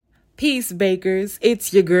Peace Bakers,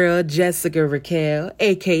 it's your girl Jessica Raquel,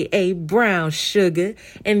 aka Brown Sugar,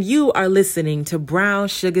 and you are listening to Brown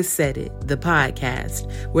Sugar Said It, the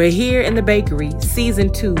podcast, where here in the bakery,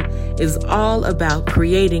 season 2 is all about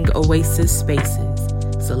creating oasis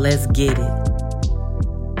spaces. So let's get it.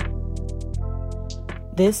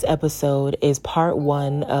 This episode is part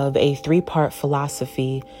 1 of a 3-part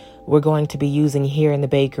philosophy we're going to be using here in the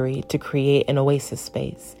bakery to create an oasis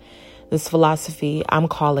space. This philosophy, I'm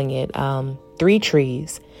calling it 3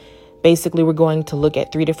 trees. Basically, we're going to look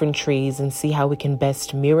at 3 different trees and see how we can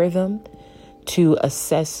best mirror them to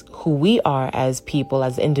assess who we are as people,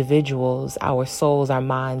 as individuals, our souls, our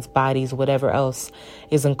minds, bodies, whatever else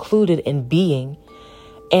is included in being,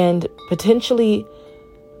 and potentially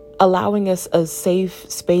allowing us a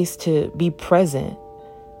safe space to be present.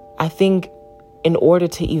 I think in order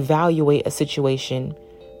to evaluate a situation,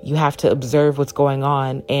 you have to observe what's going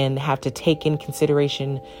on and have to take in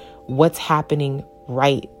consideration what's happening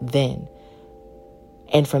right then.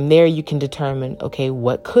 And from there, you can determine, okay,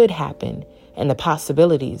 what could happen and the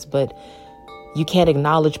possibilities, but you can't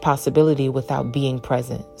acknowledge possibility without being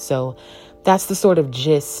present. So that's the sort of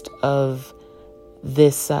gist of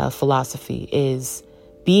this philosophy, is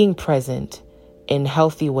being present in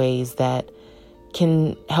healthy ways that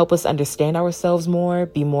can help us understand ourselves more,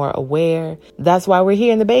 be more aware. That's why we're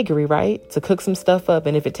here in the bakery, right? To cook some stuff up.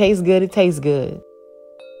 And if it tastes good, it tastes good.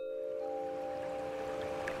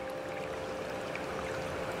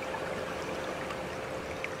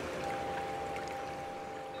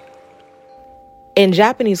 In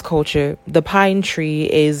Japanese culture, the pine tree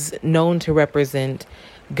is known to represent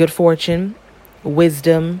good fortune,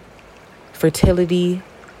 wisdom, fertility,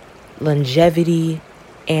 longevity,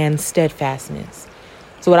 and steadfastness.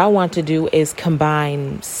 So what I want to do is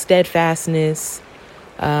combine steadfastness,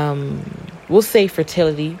 we'll say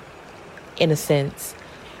fertility in a sense,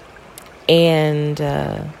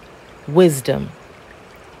 and wisdom.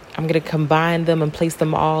 I'm going to combine them and place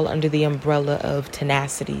them all under the umbrella of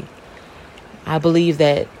tenacity. I believe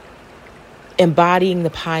that embodying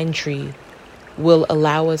the pine tree will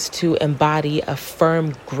allow us to embody a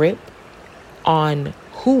firm grip on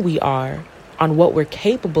who we are, on what we're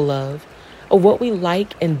capable of what we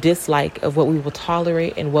like and dislike, of what we will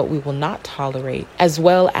tolerate and what we will not tolerate, as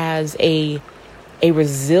well as a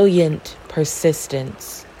resilient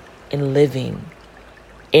persistence in living,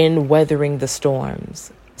 in weathering the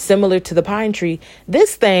storms. Similar to the pine tree,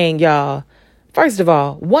 this thing, y'all, first of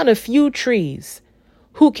all, one of few trees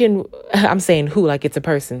who can, I'm saying who like it's a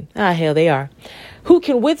person. Hell, they are. Who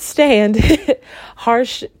can withstand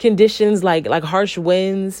harsh conditions like harsh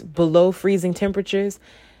winds, below freezing temperatures,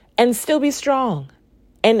 and still be strong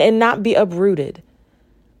and not be uprooted.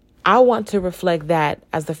 I want to reflect that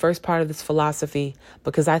as the first part of this philosophy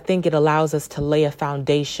because I think it allows us to lay a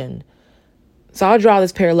foundation. So I'll draw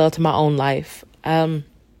this parallel to my own life.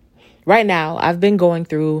 Right now, I've been going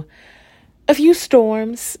through a few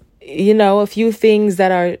storms, a few things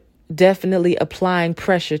that are definitely applying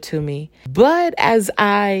pressure to me. But as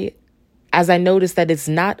I notice that it's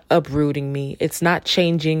not uprooting me, it's not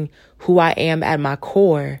changing who I am at my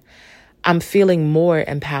core, I'm feeling more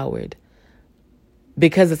empowered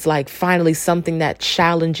because it's like finally something that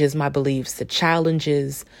challenges my beliefs, that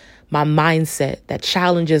challenges my mindset, that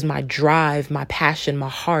challenges my drive, my passion, my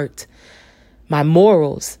heart, my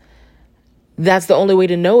morals. That's the only way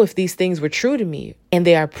to know if these things were true to me, and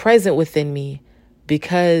they are present within me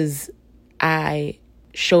because I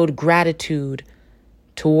showed gratitude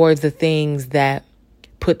towards the things that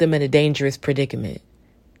put them in a dangerous predicament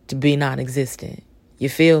to be non-existent. You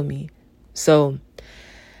feel me? So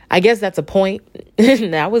I guess that's a point.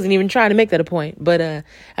 I wasn't even trying to make that a point, but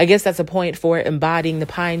I guess that's a point for embodying the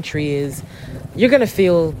pine tree is you're going to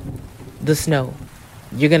feel the snow.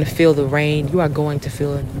 You're going to feel the rain. You are going to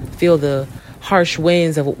feel the harsh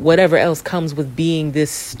winds of whatever else comes with being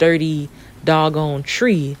this sturdy doggone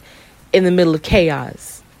tree in the middle of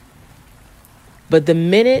chaos. But the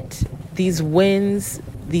minute these winds,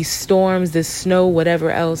 these storms, this snow,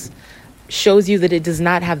 whatever else shows you that it does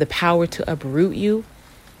not have the power to uproot you,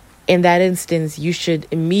 in that instance, you should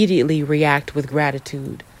immediately react with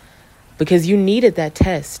gratitude because you needed that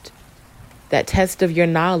test of your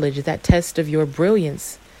knowledge, that test of your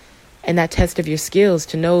brilliance, and that test of your skills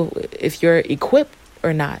to know if you're equipped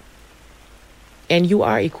or not. And you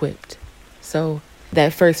are equipped. So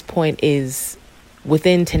that first point is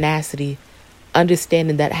within tenacity,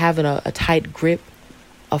 understanding that having a tight grip,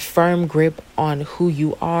 a firm grip on who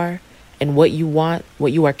you are and what you want,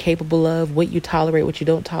 what you are capable of, what you tolerate, what you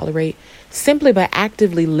don't tolerate, simply by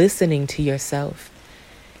actively listening to yourself.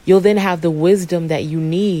 You'll then have the wisdom that you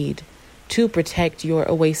need to protect your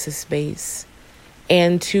oasis space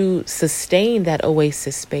and to sustain that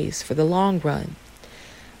oasis space for the long run.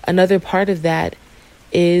 Another part of that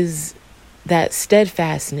is that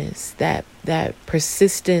steadfastness, that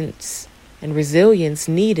persistence and resilience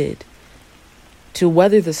needed to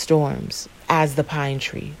weather the storms as the pine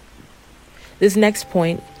tree. This next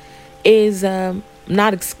point is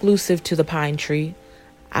not exclusive to the pine tree.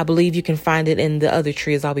 I believe you can find it in the other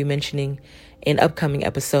trees I'll be mentioning in upcoming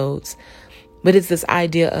episodes. But it's this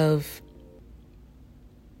idea of,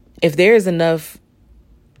 if there is enough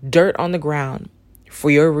dirt on the ground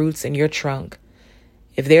for your roots and your trunk,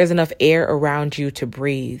 if there's enough air around you to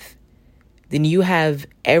breathe, then you have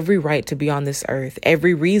every right to be on this earth,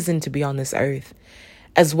 every reason to be on this earth,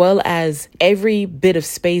 as well as every bit of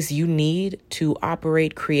space you need to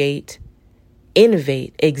operate, create,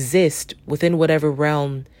 innovate, exist within whatever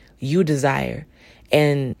realm you desire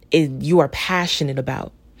and you are passionate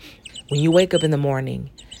about. When you wake up in the morning,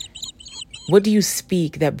 what do you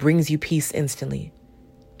speak that brings you peace instantly?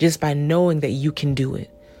 Just by knowing that you can do it,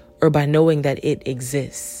 or by knowing that it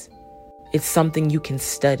exists. It's something you can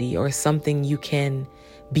study or something you can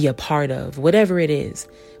be a part of, whatever it is.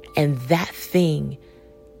 And that thing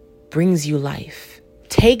brings you life.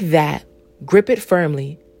 Take that, grip it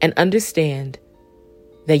firmly, and understand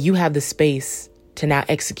that you have the space to now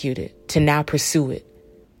execute it, to now pursue it.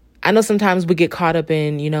 I know sometimes we get caught up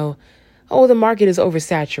in, oh, the market is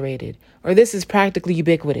oversaturated, or this is practically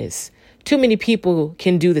ubiquitous. Too many people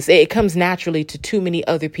can do this. It comes naturally to too many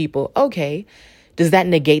other people. Okay. Does that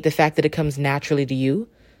negate the fact that it comes naturally to you?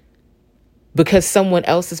 Because someone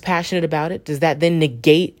else is passionate about it, does that then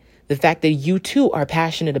negate the fact that you too are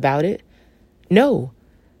passionate about it? No,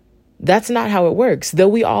 that's not how it works. Though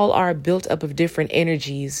we all are built up of different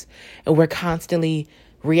energies and we're constantly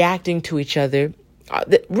reacting to each other.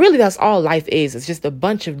 Really, that's all life is. It's just a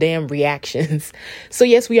bunch of damn reactions. So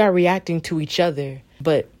yes, we are reacting to each other,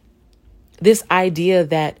 but this idea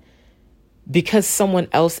that because someone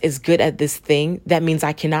else is good at this thing, that means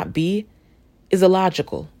I cannot be, is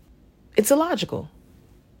illogical. It's illogical.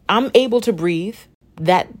 I'm able to breathe.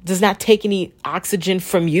 That does not take any oxygen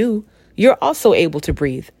from you. You're also able to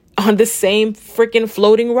breathe on the same freaking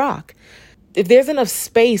floating rock. If there's enough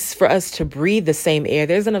space for us to breathe the same air,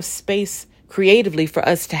 there's enough space creatively for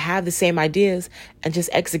us to have the same ideas and just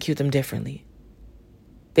execute them differently.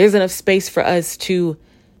 There's enough space for us to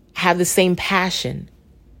have the same passion,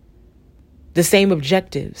 the same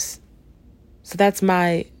objectives. So that's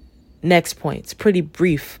my next point. It's pretty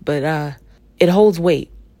brief, but it holds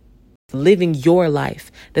weight. Living your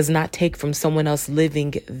life does not take from someone else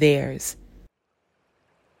living theirs.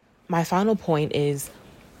 My final point is,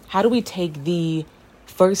 how do we take the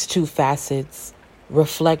first two facets,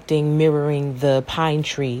 reflecting, mirroring the pine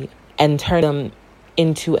tree, and turn them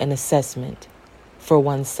into an assessment for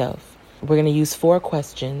oneself? We're going to use 4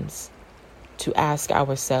 questions to ask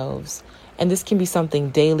ourselves. And this can be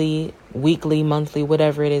something daily, weekly, monthly,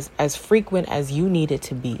 whatever it is, as frequent as you need it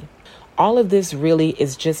to be. All of this really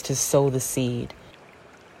is just to sow the seed.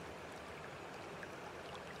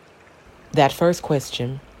 That first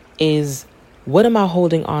question is, what am I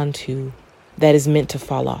holding on to that is meant to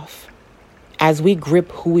fall off? As we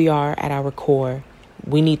grip who we are at our core,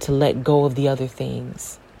 we need to let go of the other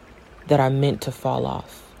things that are meant to fall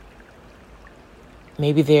off.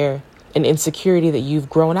 Maybe they're an insecurity that you've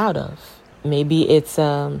grown out of. Maybe it's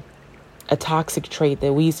a toxic trait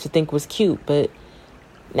that we used to think was cute, but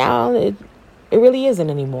now it really isn't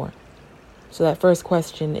anymore. So that first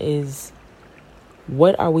question is,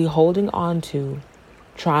 what are we holding on to,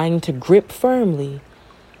 trying to grip firmly,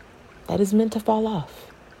 that is meant to fall off?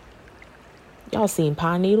 Y'all seen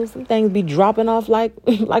pine needles? Some things be dropping off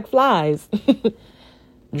like flies.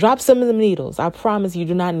 Drop some of the needles. I promise you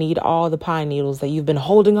do not need all the pine needles that you've been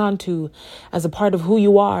holding on to as a part of who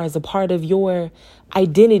you are, as a part of your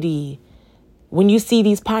identity. When you see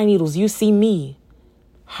these pine needles, you see me.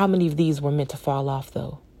 How many of these were meant to fall off,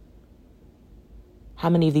 though? How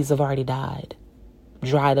many of these have already died,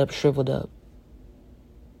 dried up, shriveled up?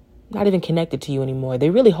 Not even connected to you anymore. They're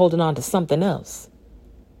really holding on to something else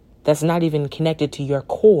that's not even connected to your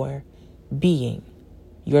core being,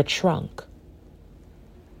 your trunk.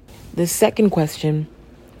 The second question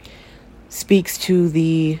speaks to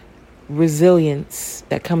the resilience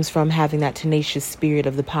that comes from having that tenacious spirit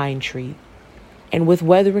of the pine tree. And with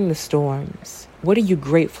weathering the storms, what are you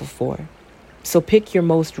grateful for? So pick your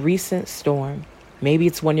most recent storm. Maybe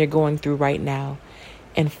it's one you're going through right now,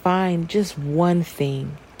 and find just one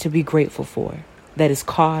thing to be grateful for that is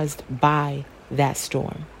caused by that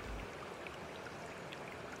storm.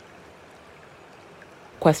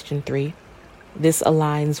 Question 3. This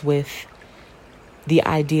aligns with The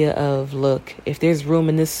idea of, look, if there's room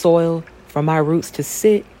in this soil for my roots to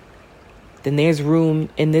sit, then there's room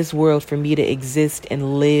in this world for me to exist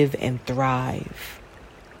and live and thrive.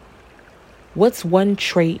 What's one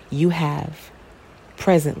trait you have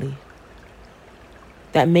presently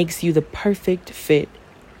that makes you the perfect fit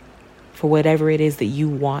for whatever it is that you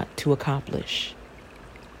want to accomplish?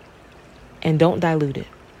 And don't dilute it.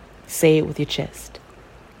 Say it with your chest.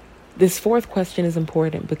 This fourth question is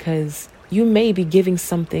important because you may be giving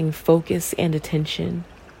something focus and attention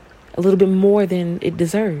a little bit more than it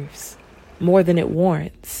deserves, more than it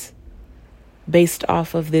warrants, based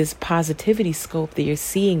off of this positivity scope that you're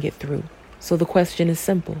seeing it through. So the question is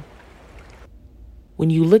simple. When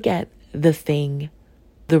you look at the thing,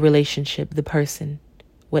 the relationship, the person,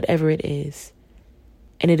 whatever it is,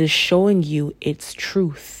 and it is showing you its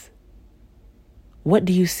truth, what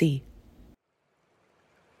do you see?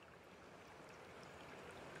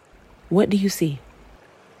 What do you see?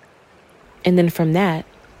 And then from that,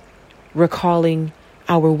 recalling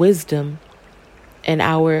our wisdom and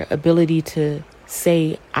our ability to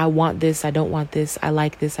say, I want this, I don't want this, I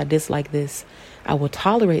like this, I dislike this, I will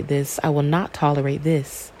tolerate this, I will not tolerate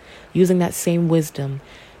this. Using that same wisdom,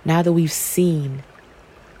 now that we've seen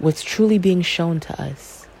what's truly being shown to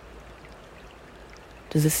us,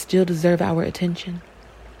 does it still deserve our attention?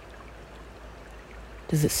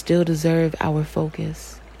 Does it still deserve our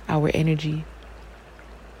focus, our energy,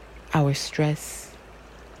 our stress?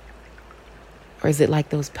 Or is it like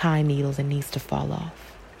those pine needles and needs to fall off?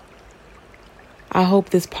 I hope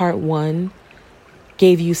this part 1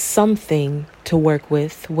 gave you something to work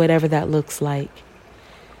with, whatever that looks like.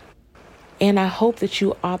 And I hope that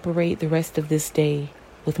you operate the rest of this day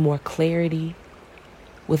with more clarity,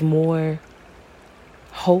 with more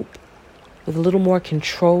hope, with a little more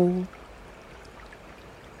control,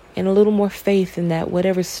 and a little more faith in that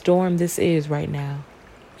whatever storm this is right now,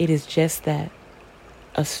 it is just that,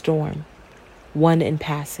 a storm, one in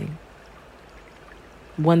passing,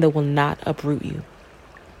 one that will not uproot you.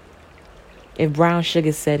 If Brown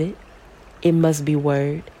Sugar said it, it must be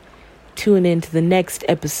word. Tune in to the next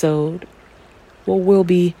episode where we'll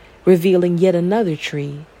be revealing yet another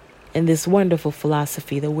tree and this wonderful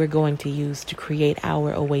philosophy that we're going to use to create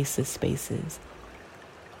our oasis spaces.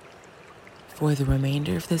 For the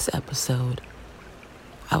remainder of this episode,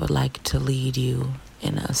 I would like to lead you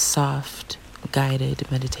in a soft, guided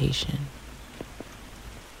meditation.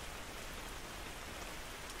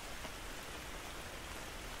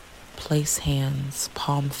 Place hands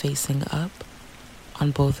palm facing up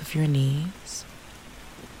on both of your knees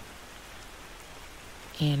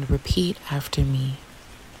and repeat after me.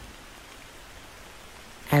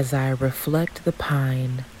 As I reflect the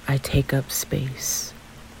pine, I take up space.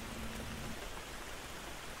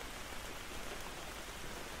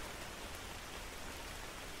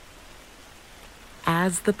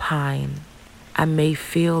 As the pine, I may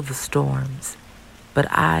feel the storms, but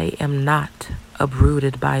I am not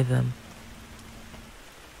uprooted by them.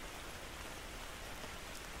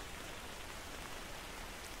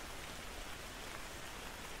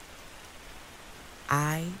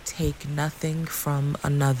 I take nothing from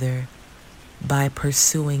another by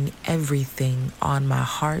pursuing everything on my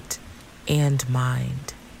heart and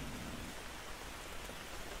mind.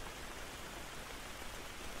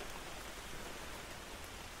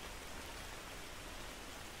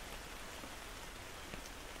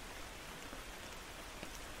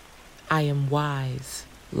 I am wise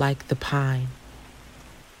like the pine.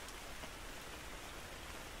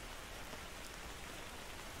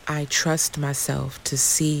 I trust myself to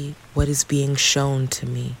see what is being shown to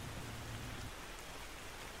me.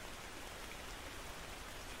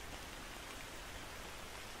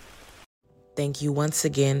 Thank you once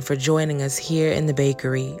again for joining us here in the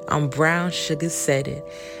bakery on Brown Sugar Said It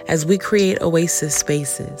as we create oasis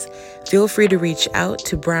spaces. Feel free to reach out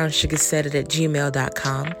to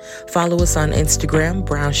brownsugarsaidit@gmail.com. Follow us on Instagram,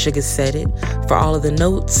 Brown Sugar Said It, for all of the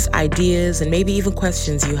notes, ideas, and maybe even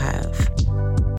questions you have.